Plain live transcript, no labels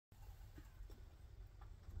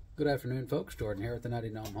Good afternoon, folks. Jordan here at the Nutty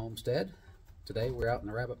Gnome Homestead. Today we're out in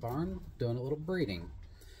the rabbit barn doing a little breeding.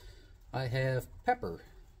 I have Pepper,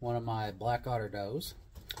 one of my black otter does.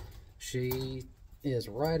 She is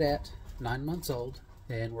right at 9 months old,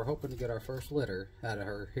 and we're hoping to get our first litter out of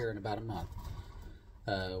her here in about a month.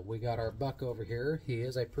 We got our buck over here. He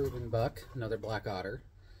is a proven buck, another black otter.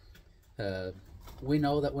 We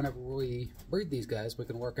know that whenever we breed these guys, we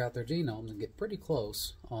can work out their genomes and get pretty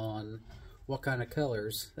close on what kind of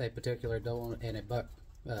colors a particular doe and a buck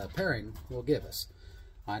pairing will give us.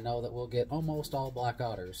 I know that we'll get almost all black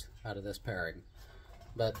otters out of this pairing.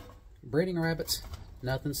 But breeding rabbits,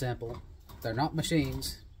 nothing simple. They're not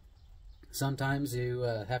machines. Sometimes you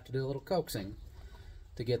have to do a little coaxing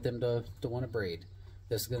to get them to want to breed.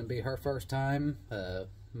 This is going to be her first time.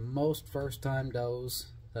 Most first-time does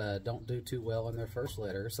don't do too well in their first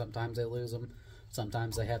litter. Sometimes they lose them.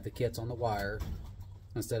 Sometimes they have the kits on the wire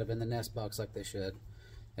instead of in the nest box like they should.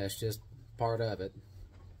 That's just part of it.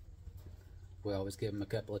 We always give them a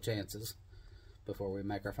couple of chances before we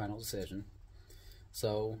make our final decision.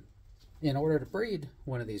 So, in order to breed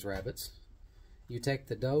one of these rabbits, you take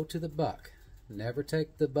the doe to the buck. Never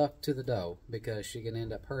take the buck to the doe, because she can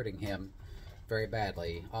end up hurting him very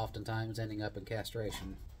badly, oftentimes ending up in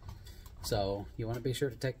castration. So, you want to be sure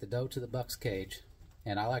to take the doe to the buck's cage.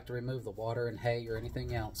 And I like to remove the water and hay or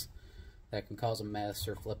anything else that can cause a mess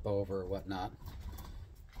or flip over or whatnot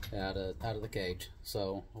out of the cage.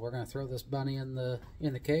 So we're going to throw this bunny in the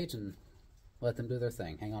cage and let them do their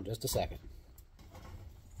thing. Hang on just a second.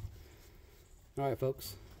 Alright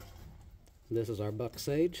folks, this is our buck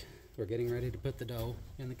sage. We're getting ready to put the doe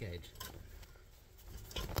in the cage.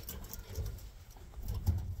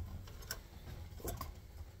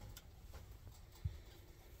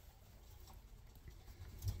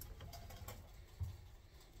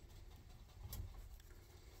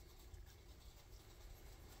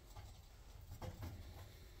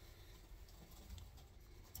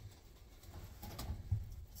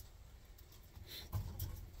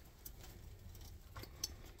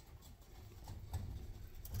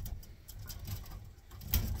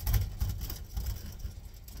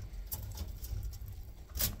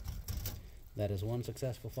 That is one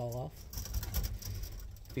successful fall off.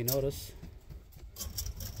 If you notice,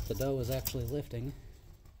 the doe is actually lifting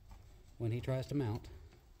when he tries to mount.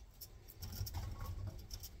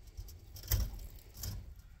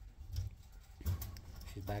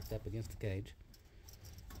 She's backed up against the cage.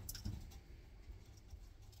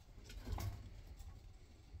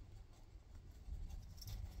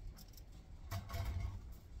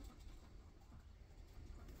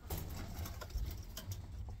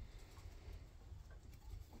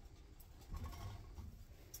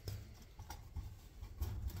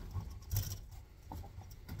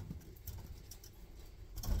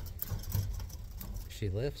 She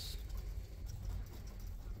lifts.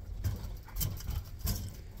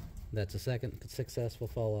 That's a second successful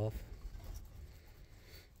fall off.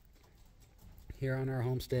 Here on our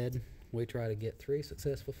homestead, we try to get 3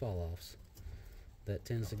 successful fall offs. That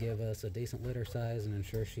tends to give us a decent litter size and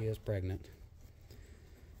ensure she is pregnant.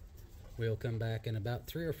 We'll come back in about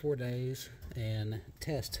 3 or 4 days and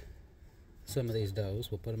test some of these does.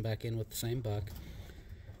 We'll put them back in with the same buck.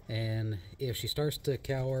 And if she starts to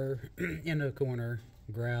cower into a corner,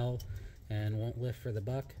 growl, and won't lift for the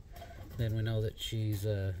buck, then we know that she's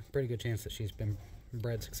a pretty good chance that she's been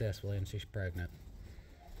bred successfully and she's pregnant.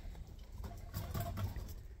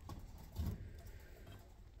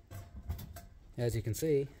 As you can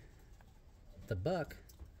see, the buck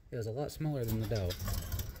is a lot smaller than the doe.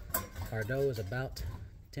 Our doe is about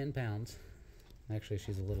 10 pounds. Actually,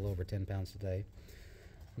 she's a little over 10 pounds today.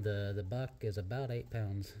 The buck is about 8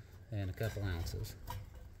 pounds and a couple ounces.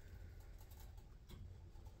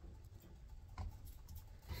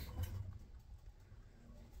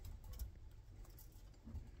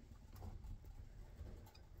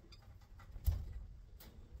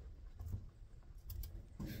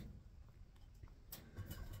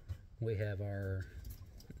 We have our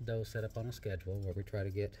doe set up on a schedule where we try to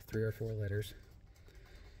get 3 or 4 litters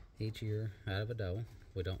each year out of a doe.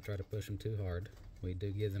 We don't try to push them too hard. We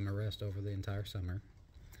do give them a rest over the entire summer.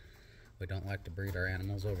 We don't like to breed our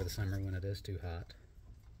animals over the summer when it is too hot.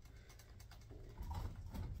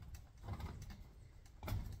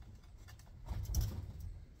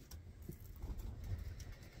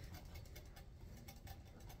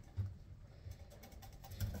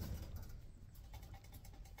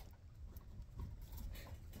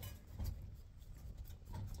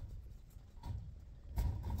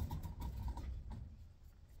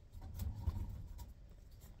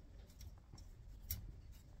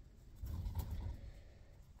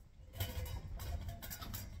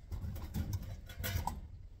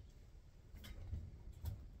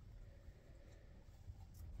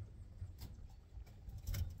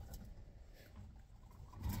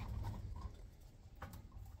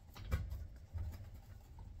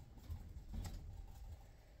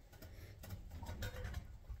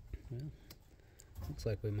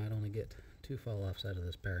 Looks like we might only get 2 fall-offs out of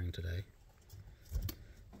this pairing today.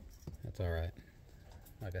 That's alright.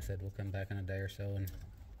 Like I said, we'll come back in a day or so and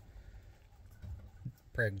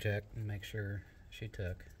preg check and make sure she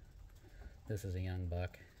took. This is a young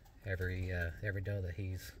buck. Every doe that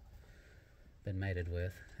he's been mated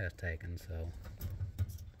with has taken, so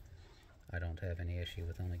I don't have any issue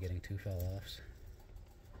with only getting 2 fall-offs.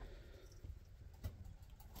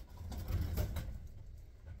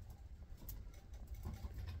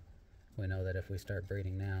 We know that if we start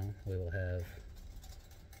breeding now, we will have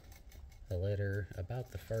a litter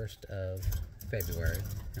about the 1st of February,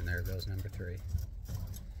 and there goes number 3.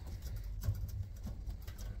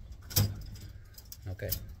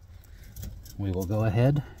 Okay, we will go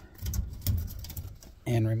ahead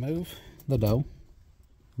and remove the doe.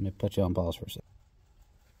 Let me put you on pause for a second.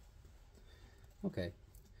 Okay,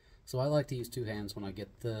 so I like to use 2 hands when I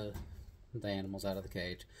get the animals out of the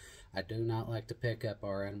cage. I do not like to pick up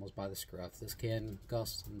our animals by the scruff. This can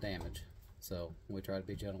cause some damage, so we try to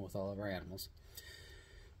be gentle with all of our animals.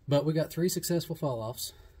 But we got 3 successful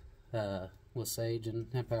fall-offs with Sage and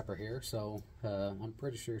Pepper here, so I'm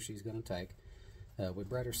pretty sure she's going to take. We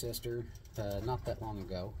bred her sister not that long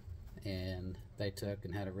ago, and they took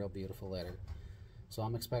and had a real beautiful litter. So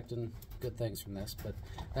I'm expecting good things from this, but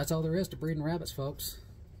that's all there is to breeding rabbits, folks.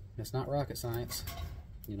 It's not rocket science.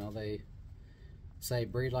 You know, they say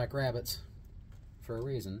breed like rabbits for a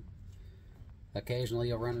reason. Occasionally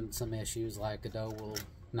you'll run into some issues, like a doe will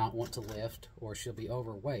not want to lift, or she'll be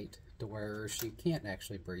overweight to where she can't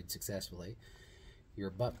actually breed successfully.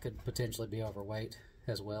 Your buck could potentially be overweight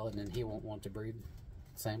as well, and then he won't want to breed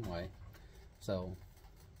the same way. So,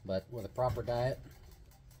 but with a proper diet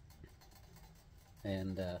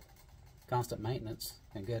and constant maintenance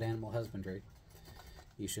and good animal husbandry,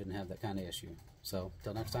 you shouldn't have that kind of issue. So,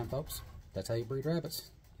 till next time, folks, that's how you breed rabbits.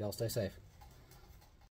 Y'all stay safe.